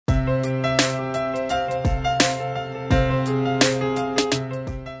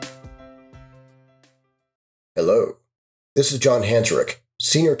Hello, this is John Hansrick,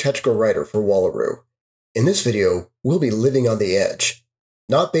 Senior Technical Writer for Wallaroo. In this video, we'll be living on the edge.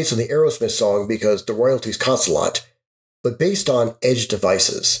 Not based on the Aerosmith song because the royalties cost a lot, but based on edge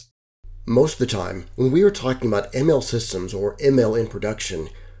devices. Most of the time, when we are talking about ML systems or ML in production,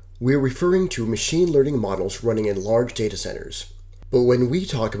 we're referring to machine learning models running in large data centers. But when we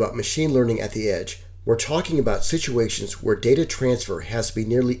talk about machine learning at the edge, we're talking about situations where data transfer has to be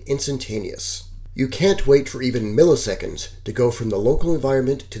nearly instantaneous. You can't wait for even milliseconds to go from the local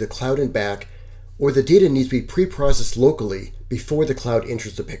environment to the cloud and back, or the data needs to be pre-processed locally before the cloud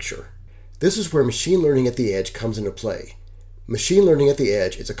enters the picture. This is where machine learning at the edge comes into play. Machine learning at the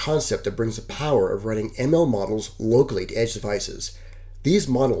edge is a concept that brings the power of running ML models locally to edge devices. These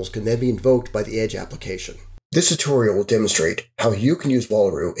models can then be invoked by the edge application. This tutorial will demonstrate how you can use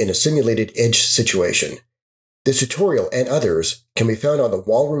Wallaroo in a simulated edge situation. This tutorial and others can be found on the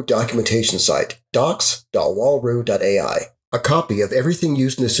Wallaroo documentation site, docs.wallaroo.ai. A copy of everything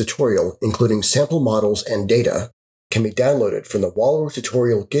used in this tutorial, including sample models and data, can be downloaded from the Wallaroo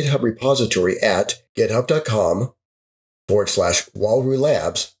tutorial GitHub repository at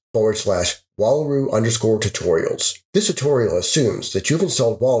github.com/WallarooLabs/Wallaroo_tutorials. This tutorial assumes that you've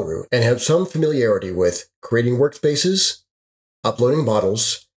installed Wallaroo and have some familiarity with creating workspaces, uploading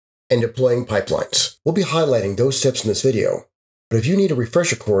models, and deploying pipelines. We'll be highlighting those steps in this video, but if you need a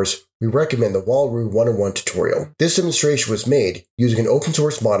refresher course, we recommend the Wallaroo 101 tutorial. This demonstration was made using an open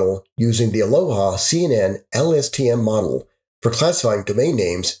source model using the Aloha CNN LSTM model for classifying domain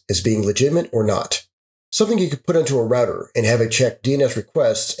names as being legitimate or not. Something you could put onto a router and have it check DNS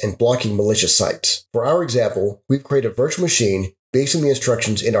requests and blocking malicious sites. For our example, we've created a virtual machine based on the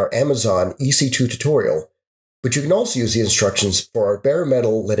instructions in our Amazon EC2 tutorial, but you can also use the instructions for our bare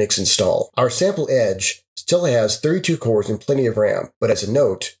metal Linux install. Our sample edge still has 32 cores and plenty of RAM, but as a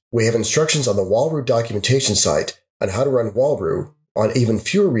note, we have instructions on the Wallaroo documentation site on how to run Wallaroo on even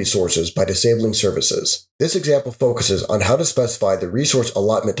fewer resources by disabling services. This example focuses on how to specify the resource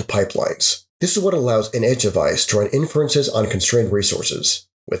allotment to pipelines. This is what allows an edge device to run inferences on constrained resources.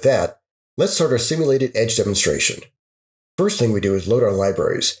 With that, let's start our simulated edge demonstration. First thing we do is load our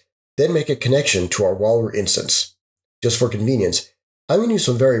libraries, then make a connection to our Wallaroo instance. Just for convenience, I'm going to use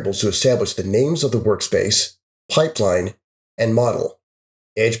some variables to establish the names of the workspace, pipeline, and model.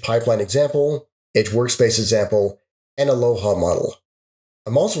 Edge pipeline example, edge workspace example, and Aloha model.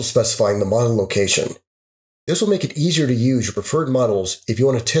 I'm also specifying the model location. This will make it easier to use your preferred models if you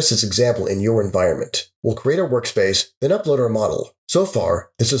want to test this example in your environment. We'll create our workspace, then upload our model. So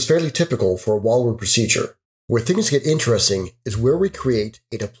far, this is fairly typical for a Wallaroo procedure. Where things get interesting is where we create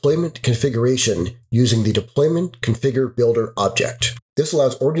a deployment configuration using the deployment configure builder object. This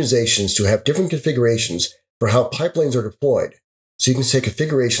allows organizations to have different configurations for how pipelines are deployed. So you can say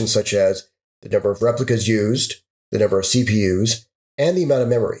configurations such as the number of replicas used, the number of CPUs, and the amount of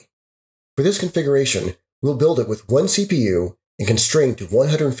memory. For this configuration, we'll build it with one CPU and constrained to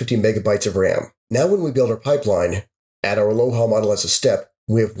 150 megabytes of RAM. Now when we build our pipeline, add our Aloha model as a step,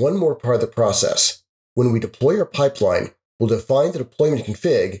 we have one more part of the process. When we deploy our pipeline, we'll define the deployment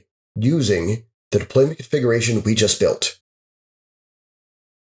config using the deployment configuration we just built.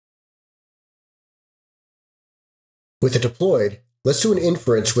 With it deployed, let's do an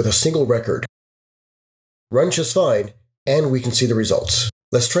inference with a single record. Run just fine, and we can see the results.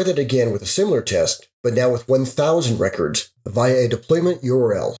 Let's try that again with a similar test, but now with 1,000 records via a deployment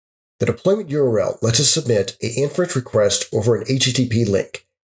URL. The deployment URL lets us submit an inference request over an HTTP link.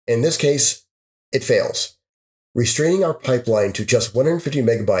 In this case, it fails. Restraining our pipeline to just 150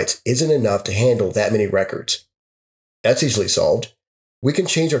 megabytes isn't enough to handle that many records. That's easily solved. We can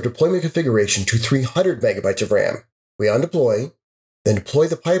change our deployment configuration to 300 megabytes of RAM. We undeploy, then deploy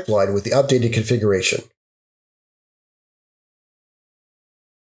the pipeline with the updated configuration.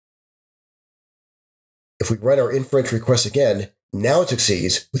 If we run our inference request again, now it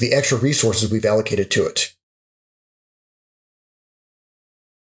succeeds with the extra resources we've allocated to it.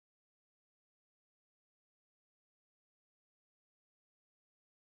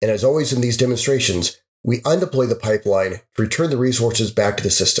 And as always in these demonstrations, we undeploy the pipeline to return the resources back to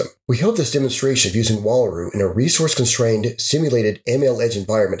the system. We hope this demonstration of using Wallaroo in a resource-constrained, simulated ML Edge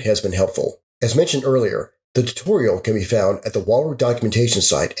environment has been helpful. As mentioned earlier, the tutorial can be found at the Wallaroo documentation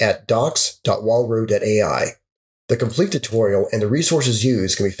site at docs.wallaroo.ai. The complete tutorial and the resources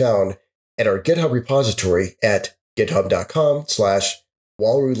used can be found at our GitHub repository at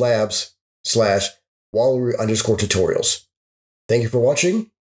github.com/WallarooLabs/Wallaroo_tutorials. Thank you for watching,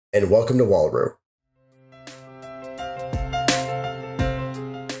 and welcome to Wallaroo.